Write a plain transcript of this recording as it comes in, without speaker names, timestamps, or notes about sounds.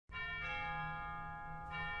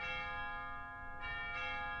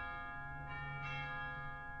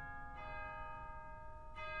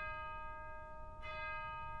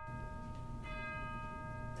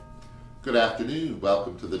Good afternoon.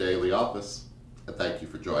 Welcome to the Daily Office, and thank you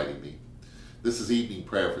for joining me. This is evening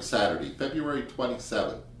prayer for Saturday, February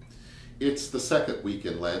 27. It's the second week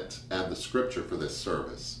in Lent, and the scripture for this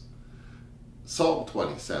service, Psalm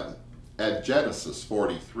 27 and Genesis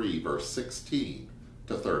 43, verse 16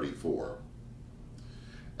 to 34.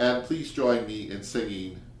 And please join me in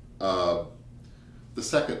singing the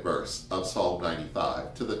second verse of Psalm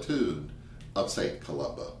 95 to the tune of St.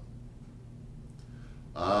 Columba.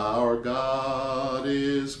 Our God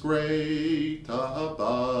is great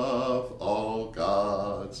above all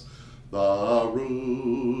gods, the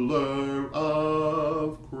ruler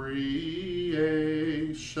of creation.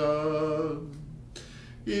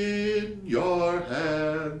 In your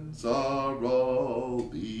hands are all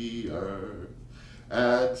the earth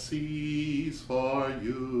and seas, for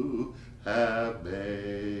you have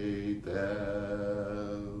made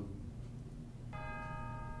them.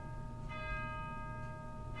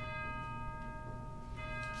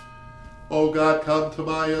 O God, come to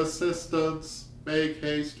my assistance. Make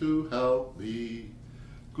haste to help me.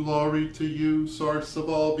 Glory to you, source of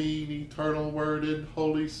all being, eternal Word and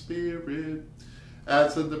Holy Spirit,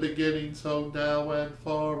 as in the beginning, so now and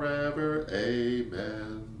forever.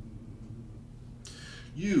 Amen.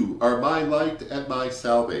 You are my light and my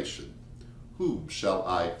salvation. Whom shall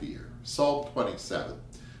I fear? Psalm 27.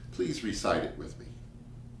 Please recite it with me.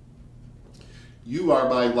 You are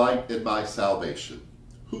my light and my salvation.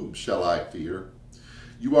 Whom shall I fear?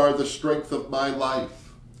 You are the strength of my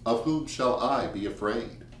life. Of whom shall I be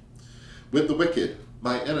afraid? When the wicked,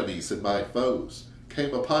 my enemies and my foes,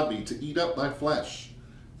 came upon me to eat up my flesh,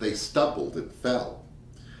 they stumbled and fell.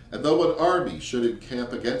 And though an army should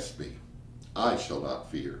encamp against me, I shall not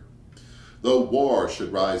fear. Though war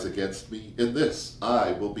should rise against me, in this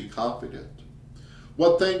I will be confident.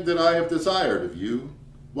 One thing that I have desired of you,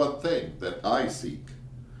 one thing that I seek,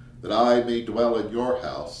 that I may dwell in your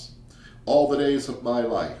house all the days of my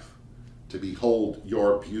life, to behold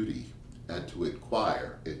your beauty and to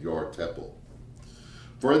inquire in your temple.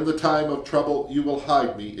 For in the time of trouble you will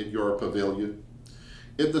hide me in your pavilion,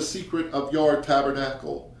 in the secret of your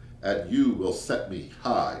tabernacle, and you will set me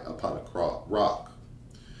high upon a rock.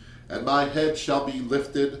 And my head shall be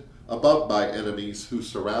lifted above my enemies who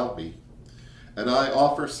surround me, and I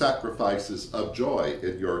offer sacrifices of joy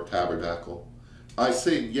in your tabernacle. I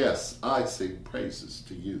sing, yes, I sing praises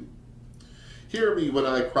to you. Hear me when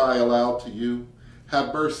I cry aloud to you.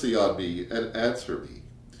 Have mercy on me and answer me.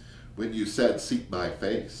 When you said, seek my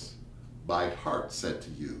face, my heart said to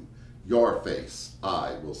you, your face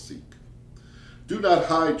I will seek. Do not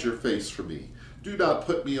hide your face from me. Do not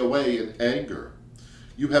put me away in anger.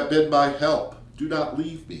 You have been my help. Do not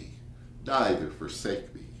leave me, neither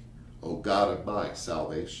forsake me, O God of my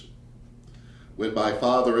salvation. When my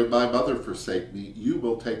father and my mother forsake me, you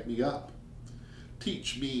will take me up.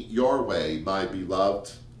 Teach me your way, my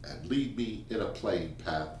beloved, and lead me in a plain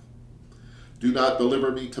path. Do not deliver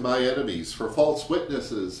me to my enemies, for false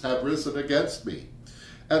witnesses have risen against me,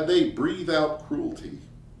 and they breathe out cruelty.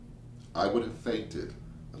 I would have fainted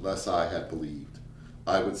unless I had believed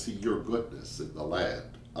I would see your goodness in the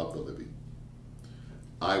land of the living.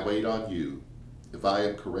 I wait on you. If I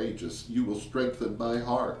am courageous, you will strengthen my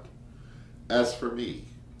heart. As for me,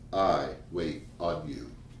 I wait on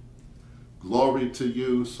you. Glory to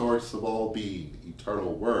you, source of all being,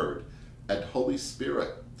 eternal Word and Holy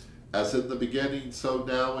Spirit, as in the beginning, so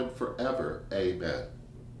now and forever. Amen.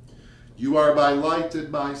 You are my light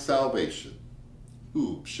and my salvation.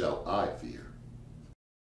 Whom shall I fear?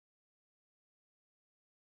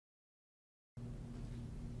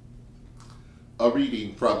 A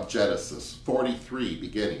reading from Genesis 43,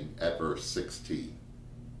 beginning at verse 16.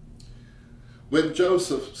 When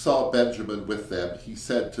Joseph saw Benjamin with them, he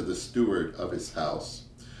said to the steward of his house,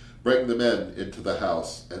 bring the men into the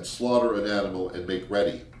house, and slaughter an animal and make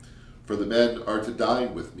ready, for the men are to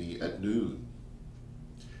dine with me at noon.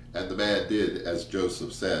 And the man did as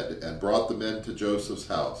Joseph said, and brought the men to Joseph's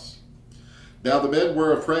house. Now the men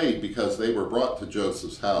were afraid because they were brought to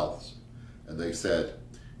Joseph's house, and they said,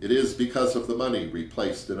 it is because of the money we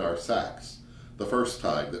placed in our sacks the first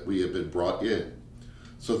time that we have been brought in,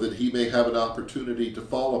 so that he may have an opportunity to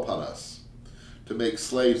fall upon us, to make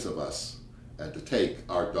slaves of us, and to take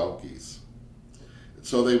our donkeys. And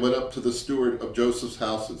so they went up to the steward of Joseph's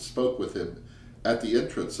house and spoke with him at the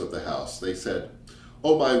entrance of the house. They said,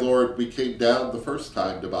 O my lord, we came down the first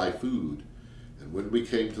time to buy food, and when we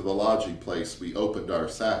came to the lodging place, we opened our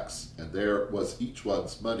sacks, and there was each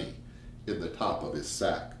one's money in the top of his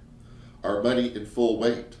sack, our money in full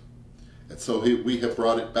weight. And so we have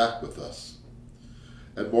brought it back with us.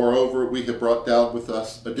 And moreover, we have brought down with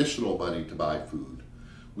us additional money to buy food,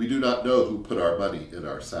 We do not know who put our money in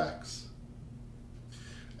our sacks."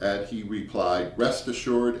 And he replied, "Rest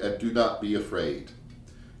assured and do not be afraid.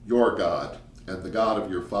 Your God and the God of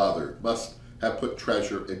your father must have put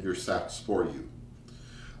treasure in your sacks for you.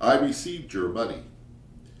 I received your money."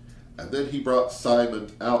 And then he brought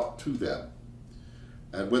Simon out to them.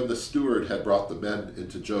 And when the steward had brought the men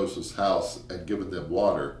into Joseph's house and given them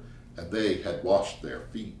water, and they had washed their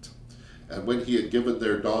feet, and when he had given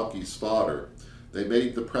their donkeys fodder, they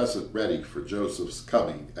made the present ready for Joseph's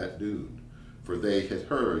coming at noon, for they had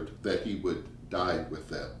heard that he would dine with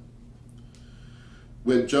them.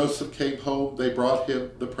 When Joseph came home, they brought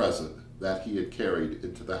him the present that he had carried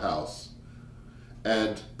into the house,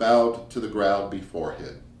 and bowed to the ground before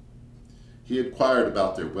him. He inquired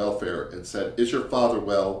about their welfare and said, "Is your father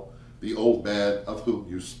well, the old man of whom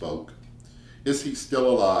you spoke? Is he still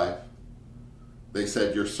alive?" They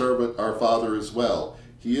said, "Your servant, our father, is well.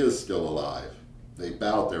 He is still alive." They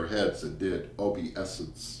bowed their heads and did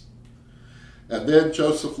obeisance. And then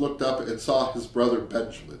Joseph looked up and saw his brother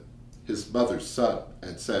Benjamin, his mother's son,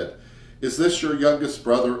 and said, "Is this your youngest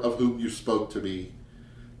brother of whom you spoke to me?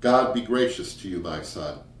 God be gracious to you, my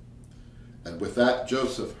son." And with that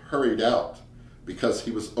Joseph hurried out, because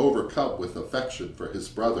he was overcome with affection for his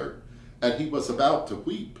brother, and he was about to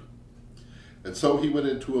weep. And so he went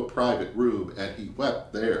into a private room, and he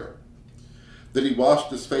wept there. Then he washed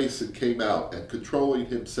his face and came out, and controlling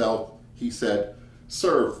himself, he said,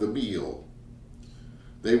 "Serve the meal."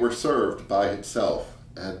 They were served by himself,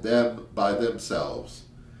 and them by themselves,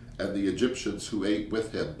 and the Egyptians who ate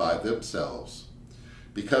with him by themselves,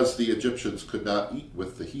 because the Egyptians could not eat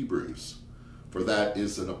with the Hebrews, for that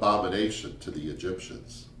is an abomination to the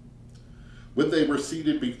Egyptians. When they were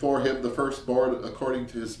seated before him, the firstborn according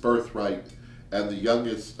to his birthright, and the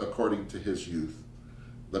youngest according to his youth,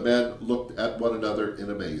 the men looked at one another in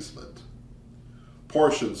amazement.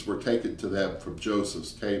 Portions were taken to them from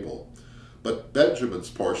Joseph's table, but Benjamin's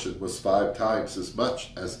portion was 5 times as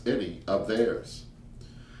much as any of theirs.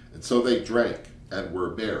 And so they drank and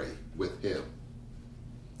were merry with him.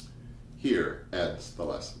 Here ends the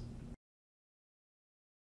lesson.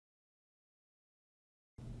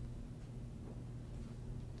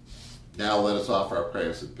 Now let us offer our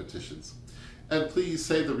prayers and petitions, and please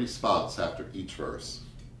say the response after each verse.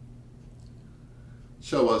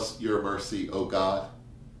 Show us your mercy, O God,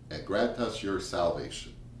 and grant us your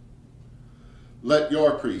salvation. Let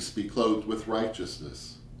your priests be clothed with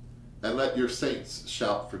righteousness, and let your saints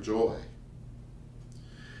shout for joy.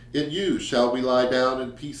 In you shall we lie down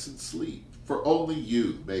in peace and sleep, for only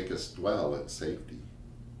you make us dwell in safety.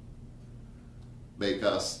 Make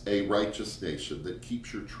us a righteous nation that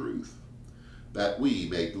keeps your truth, that we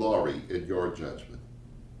may glory in your judgment.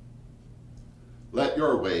 Let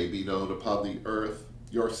your way be known upon the earth,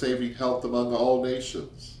 your saving health among all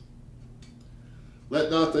nations. Let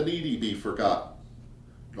not the needy be forgotten,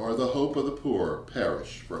 nor the hope of the poor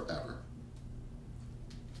perish forever.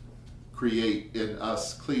 Create in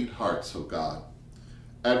us clean hearts, O God,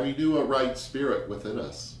 and renew a right spirit within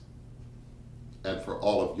us, and for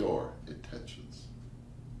all of your intentions.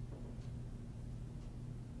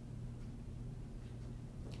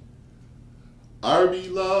 Our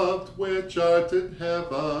beloved, which art in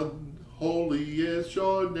heaven, holy is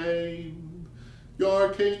your name. Your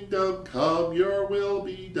kingdom come, your will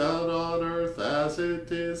be done on earth as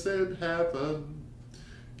it is in heaven.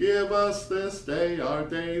 Give us this day our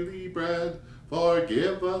daily bread.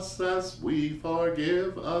 Forgive us as we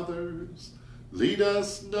forgive others. Lead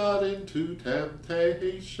us not into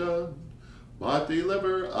temptation, but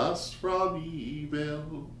deliver us from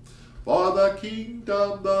evil. For the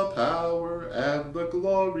kingdom, the power, and the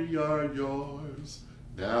glory are yours,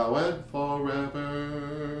 now and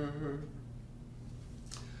forever.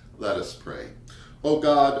 Let us pray. O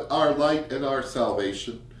God, our light and our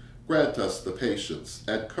salvation, grant us the patience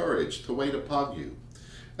and courage to wait upon you,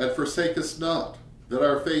 and forsake us not, that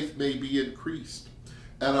our faith may be increased,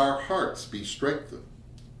 and our hearts be strengthened,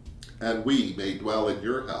 and we may dwell in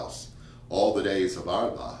your house all the days of our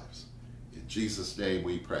lives. In Jesus' name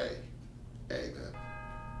we pray. Amen.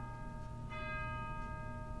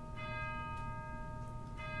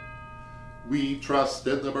 We trust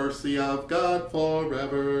in the mercy of God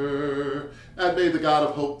forever, and may the God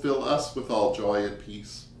of hope fill us with all joy and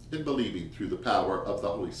peace in believing through the power of the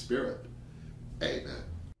Holy Spirit. Amen.